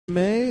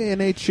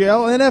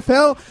NHL,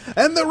 NFL,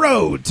 and the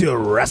road to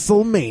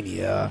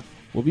WrestleMania.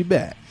 We'll be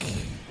back.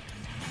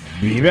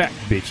 Be back,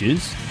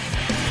 bitches.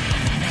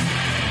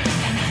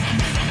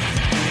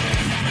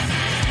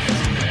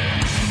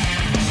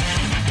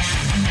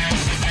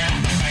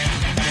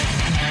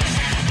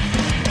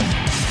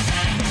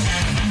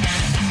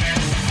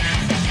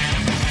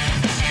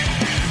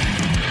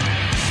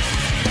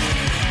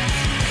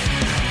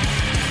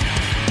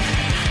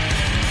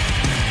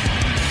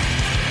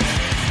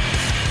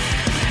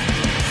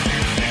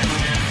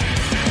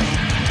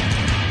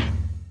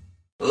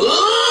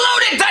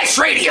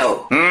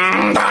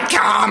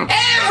 Radio.com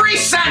every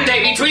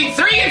Sunday between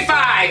 3 and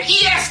 5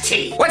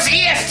 EST. What's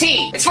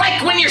EST? It's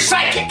like when you're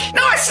psychic.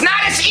 No, it's not.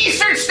 It's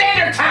Eastern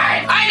Standard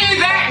Time. I knew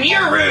that, and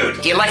you're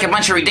rude. Do you like a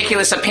bunch of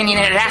ridiculous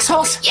opinionated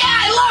assholes? Yeah,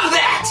 I love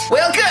that.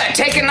 Well, good.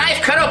 Take a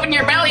knife, cut open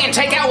your belly, and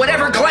take out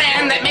whatever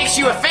gland that makes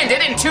you offended,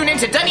 and tune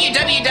into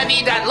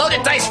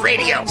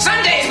www.loadeddiceradio.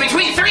 Sundays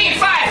between 3 and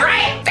 5,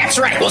 right? That's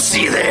right. We'll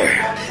see you there.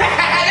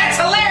 That's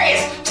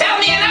hilarious. Tell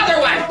me another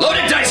one.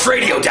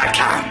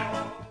 LoadedDiceRadio.com.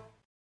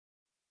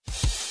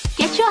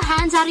 Get your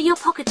hands out of your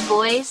pockets,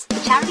 boys. The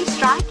charity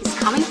strike is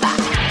coming back.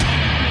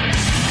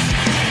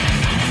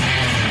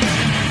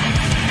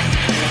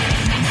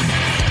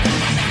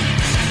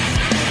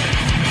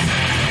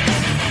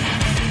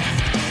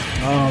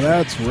 Oh,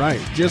 that's right.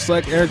 Just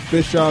like Eric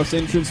Bischoff's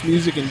entrance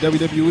music in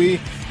WWE,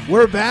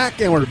 we're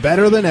back and we're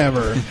better than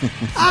ever.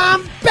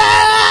 I'm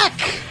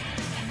back!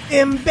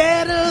 And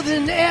better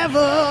than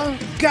ever.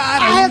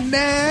 Got a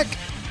knack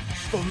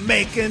for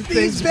making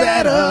things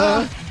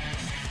better.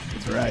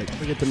 That's right.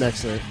 Forget the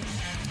next lyric.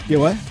 Yeah,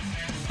 what?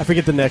 I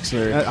forget the next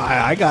lyric.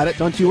 I got it.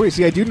 Don't you worry.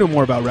 See, I do know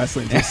more about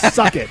wrestling. Just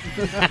suck it.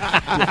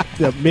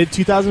 The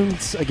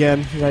mid-2000s,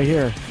 again, right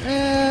here.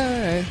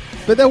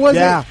 But that was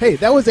hey,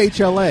 that was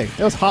HLA.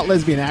 That was Hot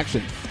Lesbian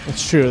Action.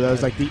 That's true. That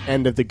was like the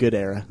end of the good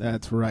era.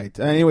 That's right.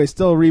 Anyway,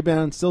 still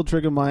Rebound, still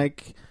Trigger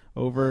Mike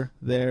over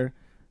there.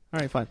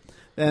 All right, fine.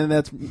 And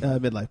that's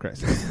Midlife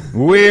Crisis.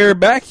 We're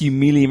back, you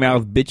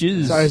mealy-mouthed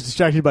bitches. Sorry, I was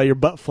distracted by your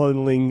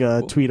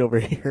butt-funneling tweet over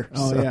here.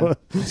 Oh, yeah.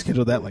 I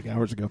scheduled that like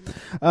hours ago.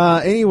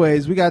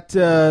 Anyways, we got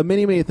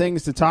many, many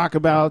things to talk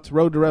about.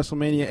 Road to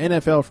WrestleMania,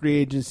 NFL free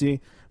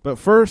agency. But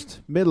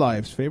first,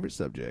 Midlife's favorite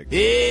subject.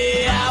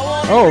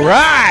 All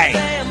right.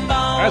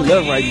 I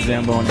love riding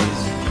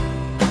Zambonis.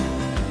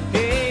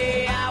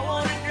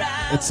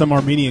 It's some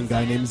Armenian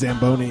guy named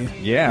Zamboni.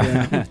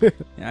 Yeah.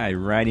 I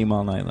ride him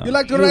all night long. You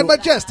like to ride my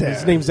chest hair?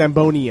 His name's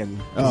Zambonian,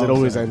 because it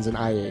always sorry. ends in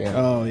IAN.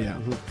 Oh, yeah.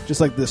 Just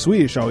like the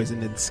Swedish always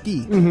ended in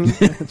ski.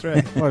 That's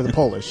right. Or the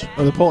Polish.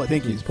 Or the Polish.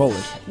 Thank you. He's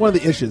Polish. One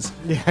of the ishes.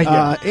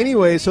 Yeah.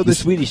 Anyway, so the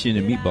Swedish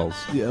into meatballs.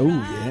 Yeah,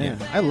 yeah.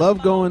 I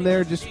love going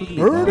there just for the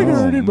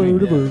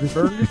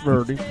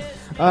birdie.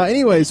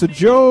 Anyway, so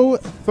Joe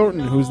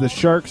Thornton, who's the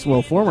Sharks'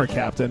 former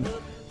captain,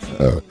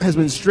 has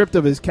been stripped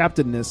of his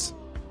captainness.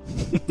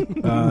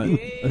 I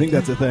think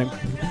that's a thing.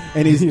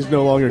 And he's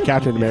no longer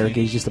Captain America.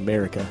 He's just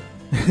America.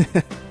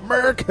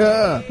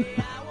 America!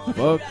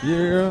 Fuck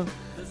yeah.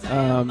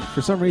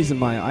 For some reason,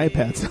 my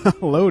iPad's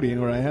not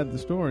loading where I had the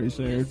story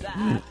saved.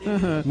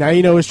 Now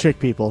you know his trick,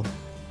 people.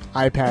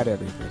 iPad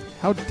everything.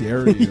 How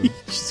dare you?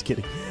 Just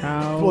kidding.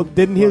 How? Well,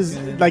 didn't his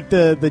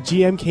the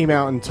GM came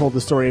out and told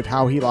the story of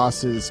how he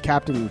lost his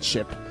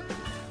captainship?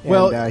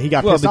 And, he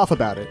got pissed off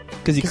about it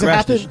because he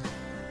crashed.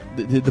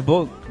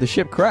 The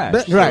ship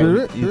crashed.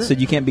 Right. He said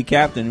you can't be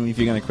captain if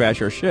you're going to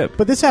crash our ship.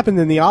 But this happened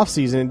in the off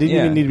season. It didn't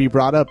even need to be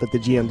brought up, but the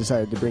GM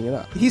decided to bring it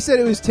up. He said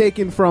it was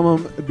taken from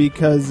him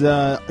because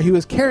he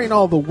was carrying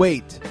all the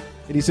weight.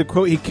 And he said,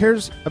 quote, he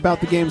cares about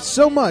the game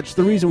so much,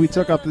 the reason we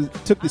took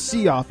the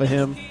C off of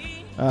him,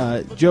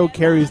 Joe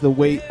carries the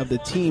weight of the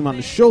team on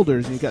his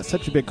shoulders, and he's got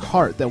such a big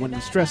heart that when the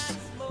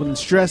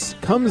stress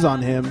comes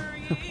on him,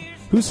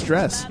 who's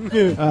stress?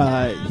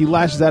 He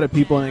lashes out at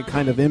people and it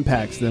kind of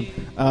impacts them.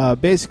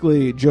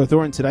 Basically, Joe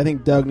Thornton said, I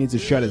think Doug needs to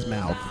shut his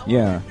mouth.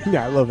 Yeah.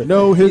 Yeah, I love it.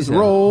 Know his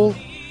role.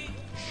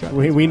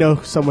 We know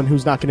someone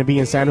who's not going to be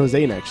in San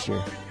Jose next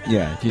year.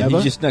 Yeah,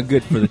 he's just not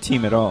good for the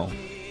team at all.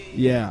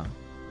 Yeah.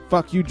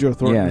 Fuck you, Joe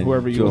Thornton,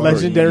 whoever you are.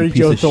 Legendary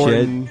Joe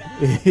Thornton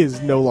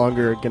is no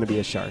longer going to be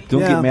a Shark.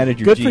 Don't get mad at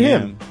your good GM. For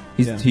him.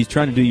 He's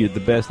trying to do you the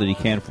best that he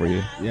can for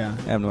you. Yeah.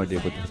 I have no idea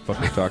what the fuck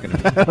he's talking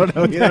about. I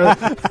don't know.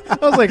 I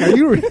was like, are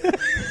you...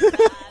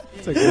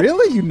 It's like,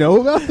 really? You know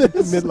about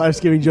this? Midlife's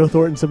giving Joe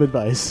Thornton some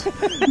advice.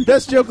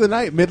 Best joke of the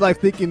night. Midlife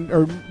thinking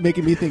or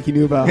making me think he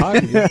knew about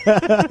hockey.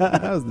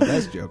 That was the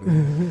best joke.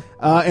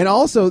 And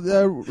also,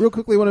 real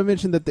quickly, I want to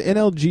mention that the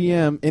NHL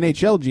GMs,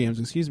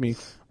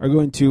 are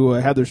going to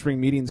have their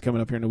spring meetings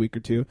coming up here in a week or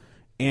two.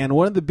 And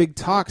one of the big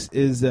talks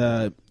is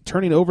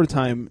turning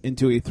overtime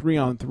into a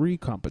 3-on-3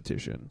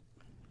 competition.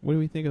 What do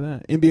we think of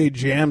that? NBA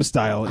Jam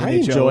style. I NHL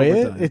enjoy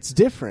overtime. it. It's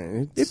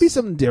different. It'd be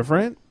something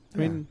different. I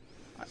mean,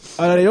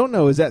 I don't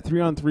know. Is that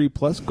 3-on-3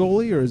 plus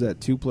goalie, or is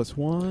that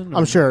 2+1?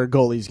 I'm sure a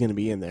goalie's going to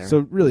be in there. So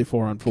really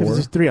 4-on-4. Because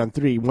it's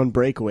 3-on-3, one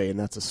breakaway, and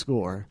that's a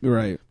score.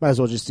 Right. Might as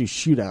well just do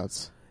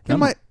shootouts.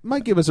 That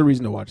might give us a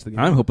reason to watch the game.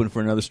 I'm hoping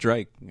for another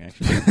strike,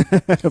 actually.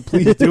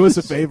 Please do us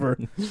a favor.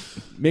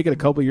 Make it a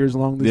couple years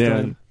long this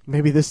time.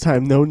 Maybe this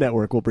time no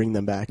network will bring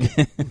them back.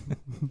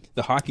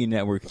 The Hockey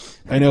Network.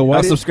 I know.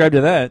 I'll subscribe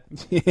to that.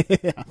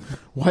 Yeah.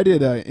 Why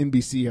did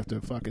NBC have to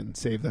fucking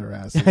save their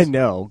asses? I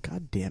know.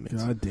 God damn it.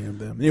 God damn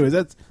them. Anyways,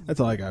 that's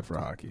all I got for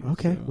hockey.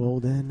 Okay, so. well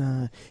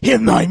then,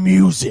 hit my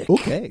music.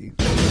 Okay.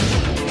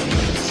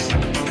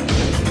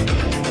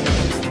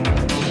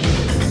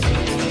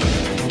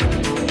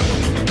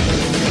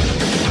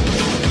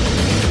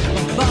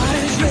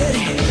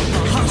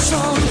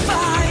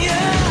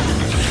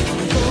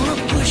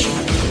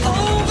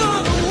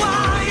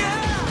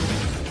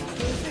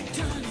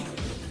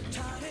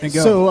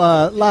 So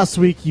last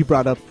week you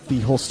brought up the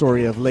whole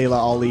story of Layla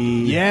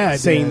Ali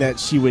saying that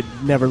she would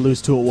never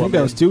lose to a woman. I think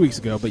that was 2 weeks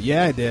ago, but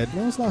yeah, I did.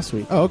 That was last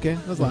week. Oh, okay.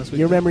 That was last week.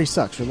 Your memory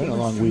sucks. Remember? Been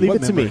a long week. Leave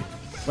it to me.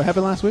 What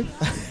happened last week?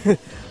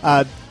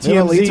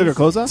 TMZ took her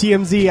clothes off?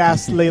 TMZ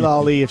asked Layla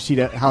Ali if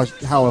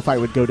how a fight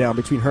would go down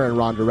between her and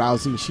Ronda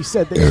Rousey. She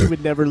said that she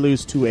would never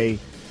lose to a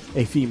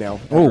female.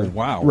 Oh,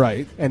 wow.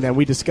 Right. And then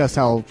we discussed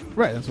how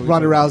That's what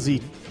Ronda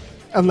Rousey,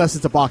 unless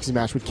it's a boxing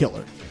match, would kill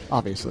her.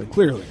 Obviously.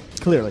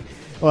 Clearly.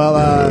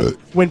 Well,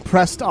 when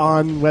pressed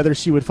on whether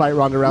she would fight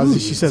Ronda Rousey,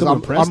 she says,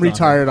 I'm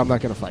retired. I'm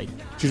not going to fight.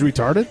 She's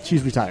retarded?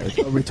 She's retired.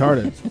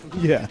 Retarded.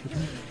 Yeah.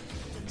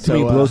 Too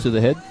many blows to the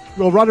head?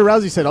 Well, Ronda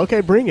Rousey said, okay,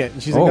 bring it.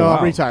 And she's like, no, wow.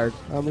 I'm retired.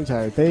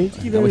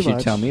 Thank you very I wish much.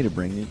 you'd tell me to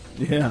bring it.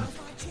 Yeah.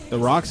 The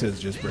Rock says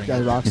just bring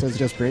The it. Rock says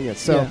just bring it.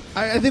 So, Yeah.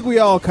 I think we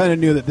all kind of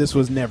knew that this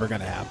was never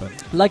going to happen.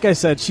 like I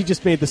said, she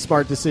just made the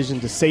smart decision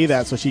to say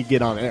that so she'd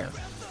get on air.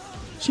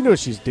 She knew what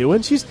she's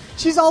doing. She's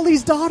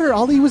Ali's daughter.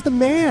 Ali was the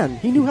man.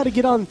 He knew how to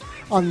get on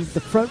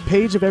the front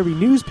page of every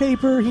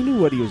newspaper. He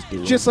knew what he was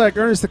doing. Just like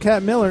Ernest the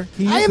Cat Miller.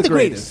 I am the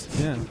greatest.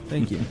 Yeah,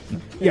 thank you.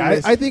 Yeah,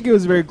 I think it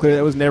was very clear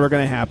that was never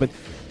going to happen.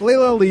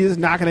 Layla Ali is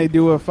not going to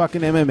do a fucking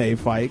MMA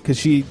fight because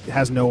she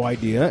has no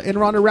idea. And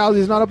Ronda Rousey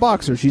is not a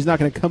boxer. She's not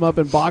going to come up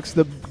and box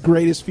the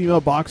greatest female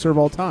boxer of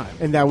all time.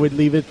 And that would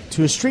leave it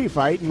to a street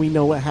fight, and we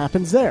know what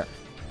happens there.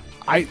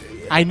 I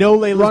know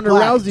Layla Ronda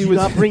Rousey do would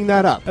not bring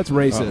that up. That's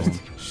racist.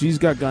 She's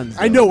got guns.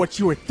 I know what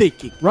you were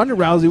thinking. Ronda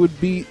Rousey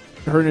would beat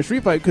her in a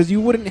street fight because you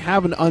wouldn't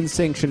have an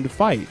unsanctioned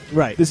fight.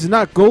 Right. This is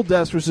not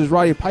Goldust versus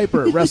Roddy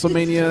Piper at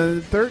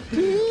WrestleMania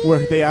 13.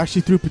 Where they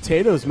actually threw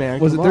potatoes, man.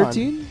 Was Come it on.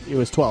 13? It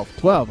was 12.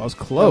 12. I was That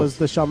close. was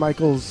the Shawn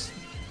Michaels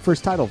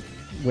first title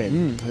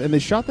win. And they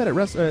shot that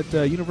at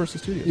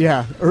Universal Studios.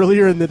 Yeah,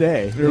 earlier in the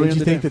day. Earlier Did in you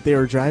the think day. that they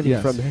were driving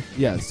Yes. from there?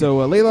 Yeah, so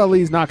Layla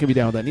Ali's not going to be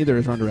down with that. Neither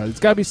is Ronda Rousey. It's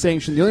got to be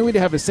sanctioned. The only way to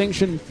have a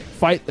sanctioned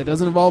fight that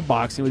doesn't involve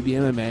boxing would be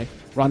MMA.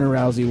 Ronda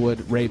Rousey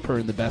would rape her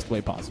in the best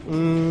way possible.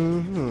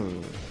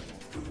 Mm-hmm.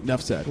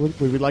 Enough said. Would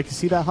we like to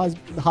see that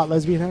hot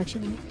lesbian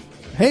action?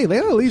 Hey,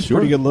 Layla Ali's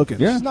pretty good looking.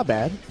 Yeah. She's not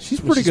bad.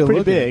 She's pretty good pretty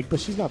looking. big, but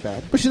she's not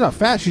bad. But she's not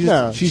fat. She's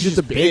No, she's just she's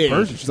a big big.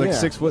 person. She's like Yeah.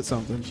 6 foot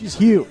something. She's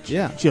huge.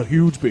 Yeah. She's a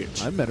huge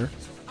bitch. I met her.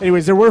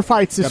 Anyways, there were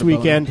fights this Got a boner.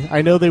 weekend.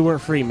 I know they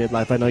weren't free,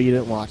 Midlife. I know you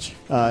didn't watch.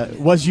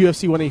 Was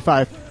UFC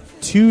 185.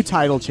 2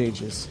 title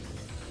changes.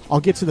 I'll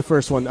get to the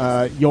first one.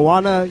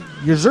 Joanna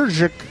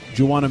Jędrzejczyk.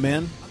 Joanna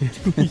Man,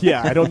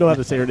 Yeah, I don't know how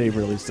to say her name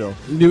really still.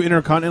 new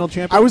Intercontinental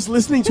Champion. I was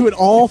listening to it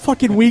all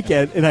fucking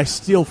weekend, and I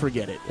still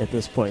forget it at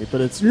this point. But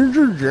it's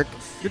Jędrzejczyk.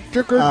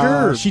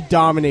 She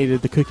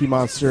dominated the Cookie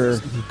Monster,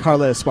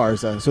 Carla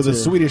Esparza. So the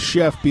Swedish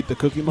chef beat the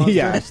Cookie Monster.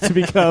 Yeah, to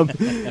become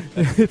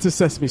it's a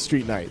Sesame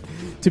Street night.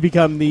 To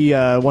become the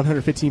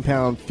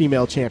 115-pound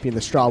female champion,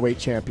 the strawweight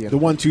champion. The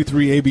 1, 2,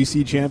 3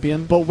 ABC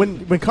champion. But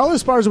when Carla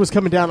Esparza was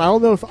coming down, I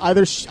don't know if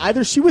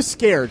either she was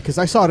scared because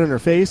I saw it in her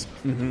face,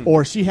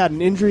 or she had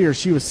an injury, or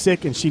she was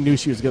sick and she knew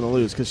she was going to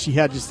lose because she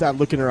had just that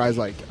look in her eyes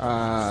like,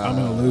 I'm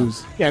going to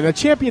lose. Yeah, and a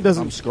champion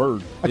doesn't. I'm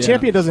scared. A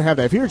champion doesn't have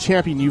that. If you're a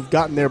champion, you've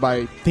gotten there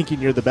by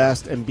thinking you're the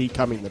best and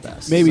becoming the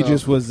best. Maybe So-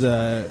 just was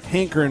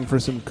hankering for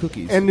some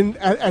cookies. And then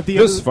at the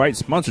This end, fight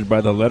sponsored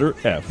by the letter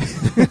F.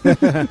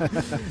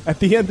 at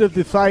the end of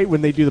the fight,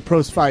 when they do the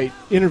post-fight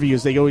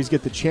interviews, they always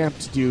get the champ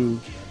to do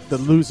the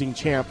losing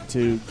champ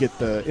to get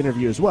the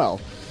interview as well.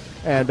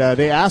 And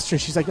they asked her,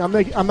 she's like, I'm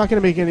not going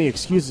to make any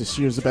excuses.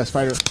 She was the best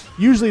fighter.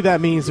 Usually that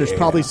means there's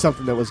probably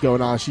something that was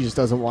going on. She just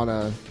doesn't want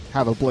to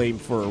have a blame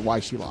for why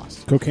she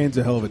lost. Cocaine's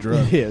a hell of a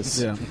drug. It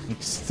is. Yeah.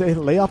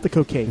 Lay off the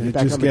cocaine. Get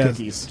back on the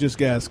cookies.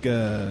 Just ask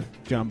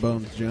John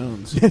Bones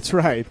Jones. That's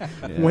right.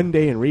 One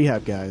day in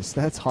rehab, guys.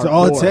 That's hardcore. That's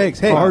all it takes.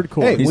 Hey,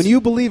 hardcore. Hey, when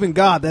you believe in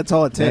God, that's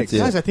all it takes. That's it.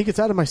 Guys, I think it's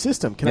out of my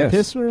system. Can I Yes.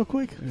 piss real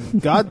quick?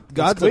 God's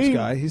up, clean.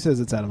 guy. He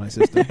says it's out of my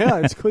system. Yeah,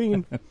 it's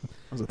clean. That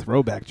was a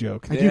throwback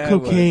joke. I do Yeah,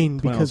 cocaine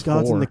when I because was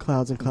God's in 4. the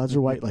clouds and clouds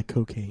are white like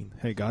cocaine.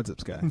 Hey, God's up,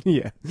 Sky.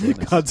 Yeah.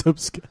 God's up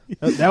sky.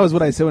 That was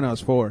what I said when I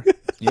was 4.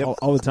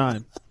 All the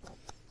time.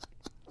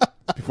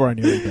 Before I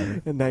knew any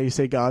better. And now you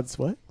say God's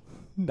what?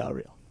 Not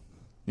real.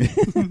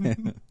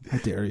 How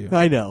dare you?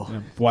 I know.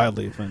 I'm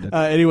wildly offended.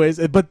 Anyways,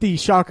 but the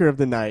shocker of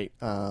the night.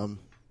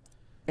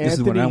 This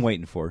is what I'm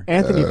waiting for.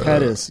 Anthony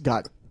Pettis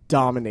got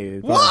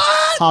dominated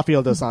by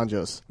Rafael Dos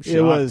Anjos. It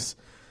Shocked. was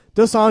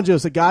Dos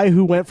Anjos, a guy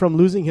who went from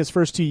losing his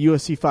first 2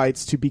 UFC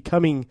fights to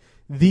becoming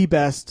the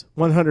best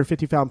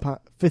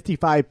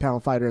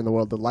 155-pound fighter in the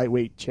world, the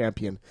lightweight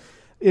champion.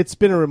 it's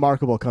been a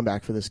remarkable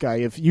comeback for this guy.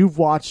 If you've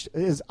watched,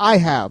 as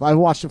I've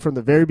watched him from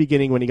the very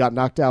beginning when he got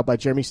knocked out by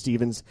Jeremy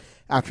Stevens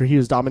after he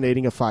was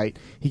dominating a fight.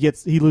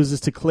 He loses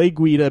to Clay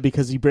Guida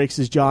because he breaks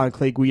his jaw, and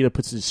Clay Guida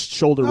puts his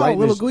shoulder right.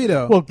 Little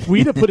Guido. Well,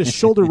 Guida put his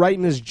shoulder right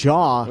in his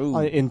jaw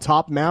in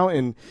top mount,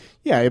 and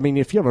yeah, I mean,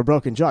 if you have a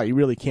broken jaw, you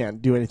really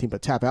can't do anything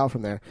but tap out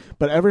from there.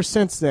 But ever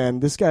since then,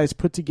 this guy's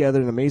put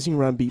together an amazing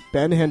run. Beat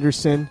Ben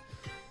Henderson,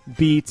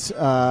 beat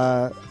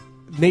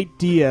Nate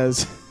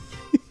Diaz.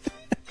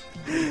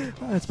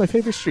 That's my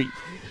favorite street.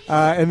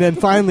 And then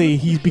finally,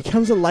 he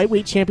becomes a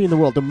lightweight champion of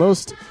the world. The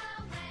most.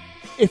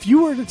 If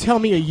you were to tell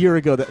me a year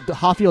ago that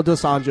Rafael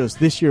dos Anjos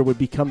this year would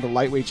become the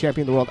lightweight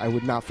champion of the world, I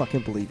would not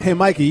fucking believe it. Hey,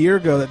 Mike, a year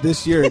ago that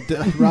this year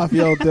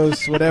Rafael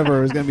dos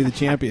whatever is going to be the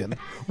champion.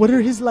 What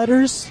are his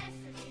letters?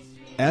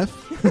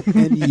 F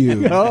and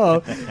U.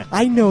 Oh,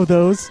 I know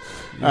those.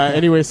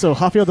 Anyway, so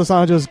Rafael dos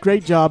Anjos,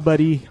 great job,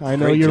 buddy. I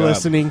know Great you're job.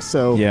 listening,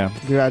 so Yeah.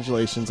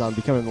 congratulations on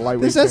becoming the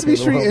lightweight This Sesame champion of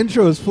the Street world.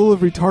 intro is full of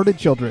retarded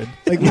children.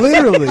 Like,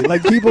 literally,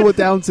 like people with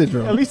Down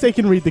syndrome. At least they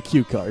can read the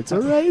cue cards, all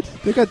right?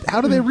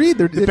 How do they read?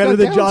 They're Better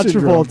than John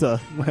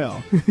Travolta.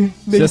 Well,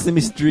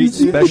 Sesame Street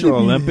Special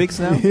Olympics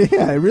now?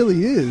 yeah, it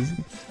really is.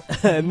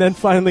 And then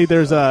finally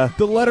there's The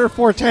letter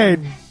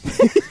 14.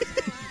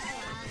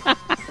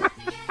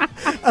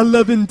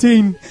 11.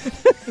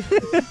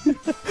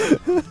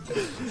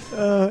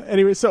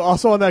 Anyway, so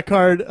also on that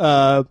card,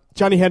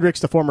 Johnny Hendricks,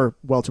 the former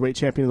welterweight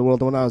champion of the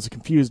world, the one I was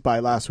confused by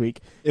last week.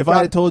 If I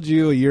had told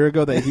you a year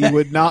ago that he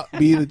would not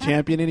be the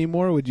champion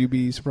anymore, would you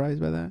be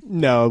surprised by that?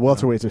 No,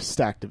 welterweights are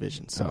stacked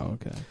division. So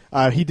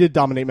okay. he did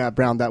dominate Matt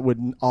Brown. That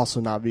would also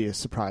not be a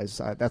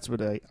surprise. That's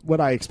what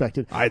I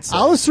expected. I'd say.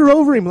 Alistair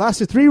Overeem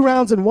lasted 3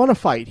 rounds and won a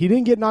fight. He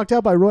didn't get knocked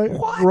out by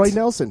Roy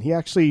Nelson. He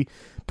actually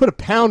put a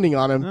pounding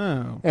on him.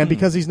 Oh. And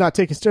because he's not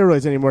taking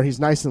steroids anymore, he's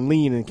nice and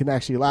lean and can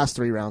actually last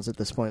 3 rounds at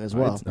this point as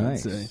well. I'd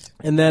say.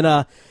 And then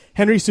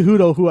Henry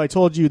Cejudo, who I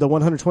told you, the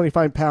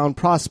 125-pound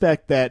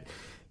prospect that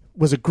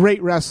was a great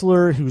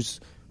wrestler,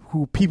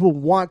 who people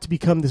want to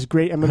become this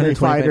great MMA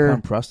fighter.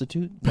 125-pound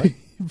prostitute?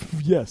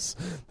 Yes.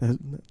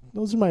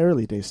 Those are my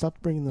early days. Stop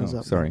bringing those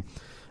up. Sorry.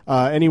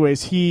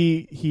 Anyways,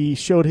 he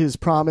showed his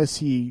promise.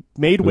 He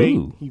made weight.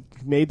 Ooh. He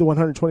made the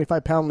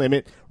 125-pound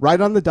limit right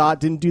on the dot.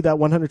 Didn't do that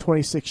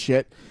 126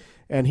 shit.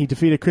 And he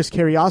defeated Chris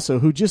Carriazo,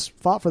 who just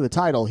fought for the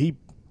title. He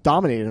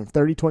dominated him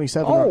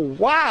 30-27. Oh,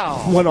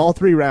 wow. Won all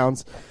 3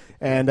 rounds.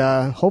 And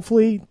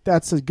hopefully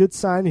that's a good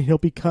sign, and he'll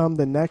become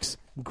the next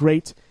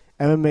great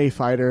MMA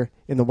fighter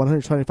in the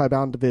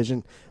 125-pound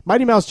division.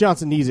 Mighty Mouse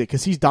Johnson needs it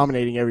because he's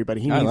dominating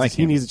everybody.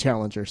 He needs a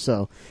challenger.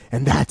 So,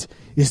 and that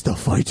is the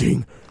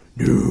fighting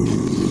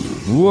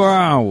news.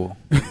 Wow.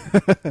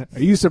 Are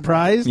you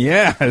surprised?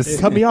 Yes.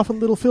 Cut me off with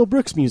little Phil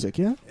Brooks music,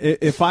 yeah?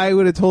 If I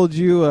would have told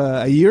you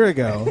a year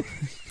ago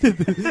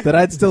that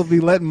I'd still be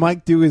letting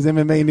Mike do his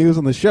MMA news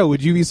on the show,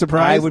 would you be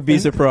surprised? I would be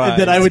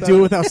surprised. That I would do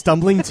it without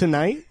stumbling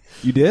tonight?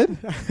 You did?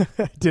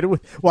 Did it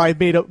with? Well, I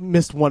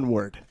missed one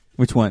word.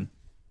 Which one?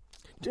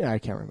 I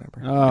can't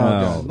remember. Oh,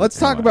 God. Let's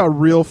talk about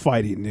real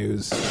fighting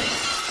news.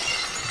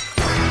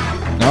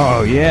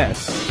 Oh,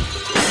 yes.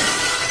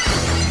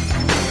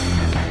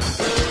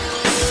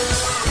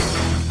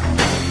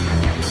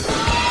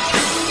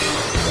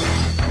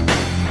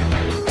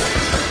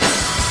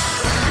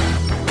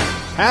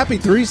 Happy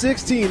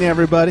 316,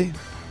 everybody.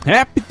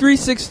 Happy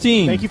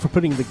 316. Thank you for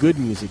putting the good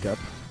music up.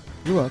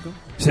 You're welcome.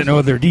 Sitting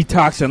over there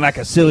detoxing like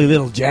a silly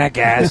little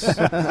jackass.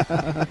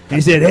 And he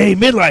said, hey,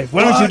 midlife,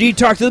 why don't you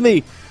detox with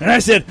me? And I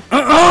said,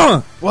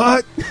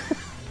 What?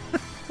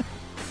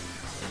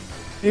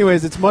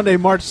 Anyways, it's Monday,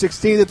 March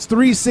 16th. It's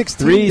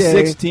 316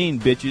 316,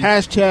 bitches.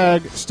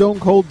 Hashtag Stone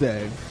Cold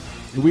Day.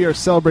 We are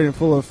celebrating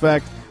full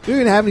effect. We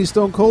don't even have any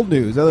Stone Cold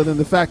news other than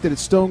the fact that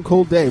it's Stone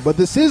Cold Day. But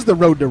this is the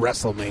road to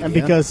WrestleMania. And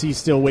because he's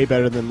still way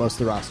better than most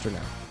of the roster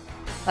now.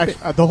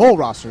 Actually, the whole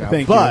roster now.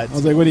 Thank you. I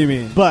was like, what do you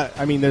mean? But,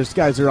 I mean, there's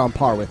guys that are on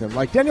par with him,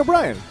 like Daniel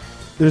Bryan.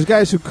 There's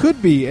guys who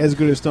could be as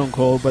good as Stone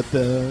Cold, but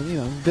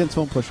Vince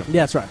won't push them.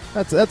 Yeah, that's right.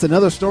 That's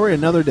another story,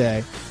 another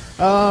day.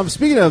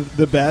 Speaking of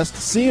the best,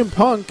 CM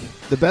Punk,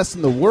 the best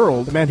in the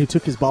world. The man who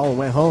took his ball and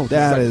went home.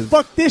 That He's is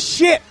fuck this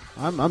shit.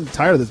 I'm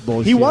tired of this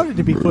bullshit. He wanted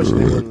to be pushed,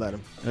 and they wouldn't let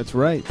him. That's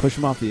right. Push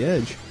him off the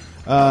edge.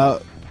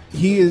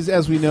 He is,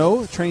 as we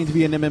know, trained to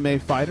be an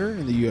MMA fighter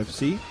in the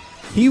UFC.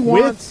 He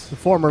wants the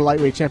former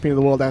lightweight champion of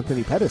the world,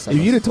 Anthony Pettis. If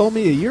you'd have told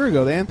me a year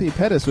ago that Anthony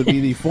Pettis would be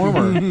the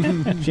former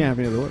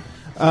champion of the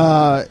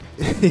world,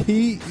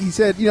 he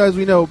said, as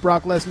we know,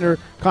 Brock Lesnar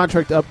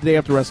contract up the day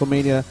after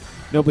WrestleMania.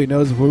 Nobody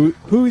knows who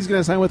he's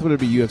going to sign with. Whether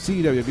it be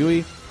UFC,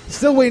 WWE.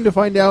 Still waiting to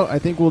find out. I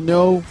think we'll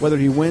know whether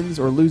he wins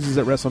or loses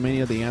at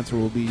WrestleMania. The answer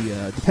will be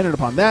dependent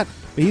upon that.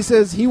 But he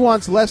says he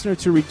wants Lesnar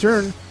to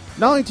return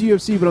not only to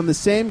UFC but on the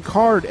same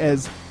card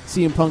as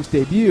CM Punk's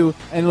debut,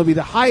 and it'll be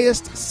the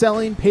highest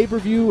selling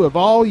pay-per-view of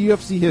all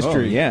UFC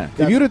history. Oh, yeah.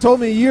 If you'd have told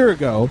me a year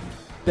ago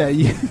that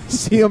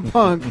CM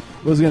Punk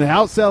was going to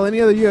outsell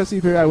any other UFC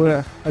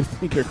player, I'd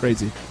think you're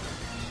crazy.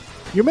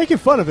 You're making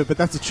fun of it, but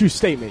that's a true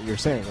statement you're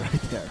saying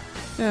right there.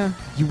 Yeah,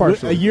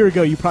 A year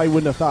ago, you probably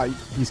wouldn't have thought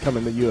he's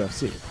coming to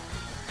UFC.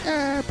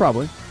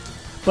 Probably.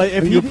 But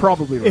if You're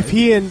probably right. If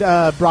he and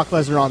Brock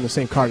Lesnar are on the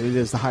same card, it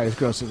is the highest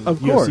grossing Of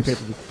UFC course.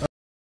 pay-per-view.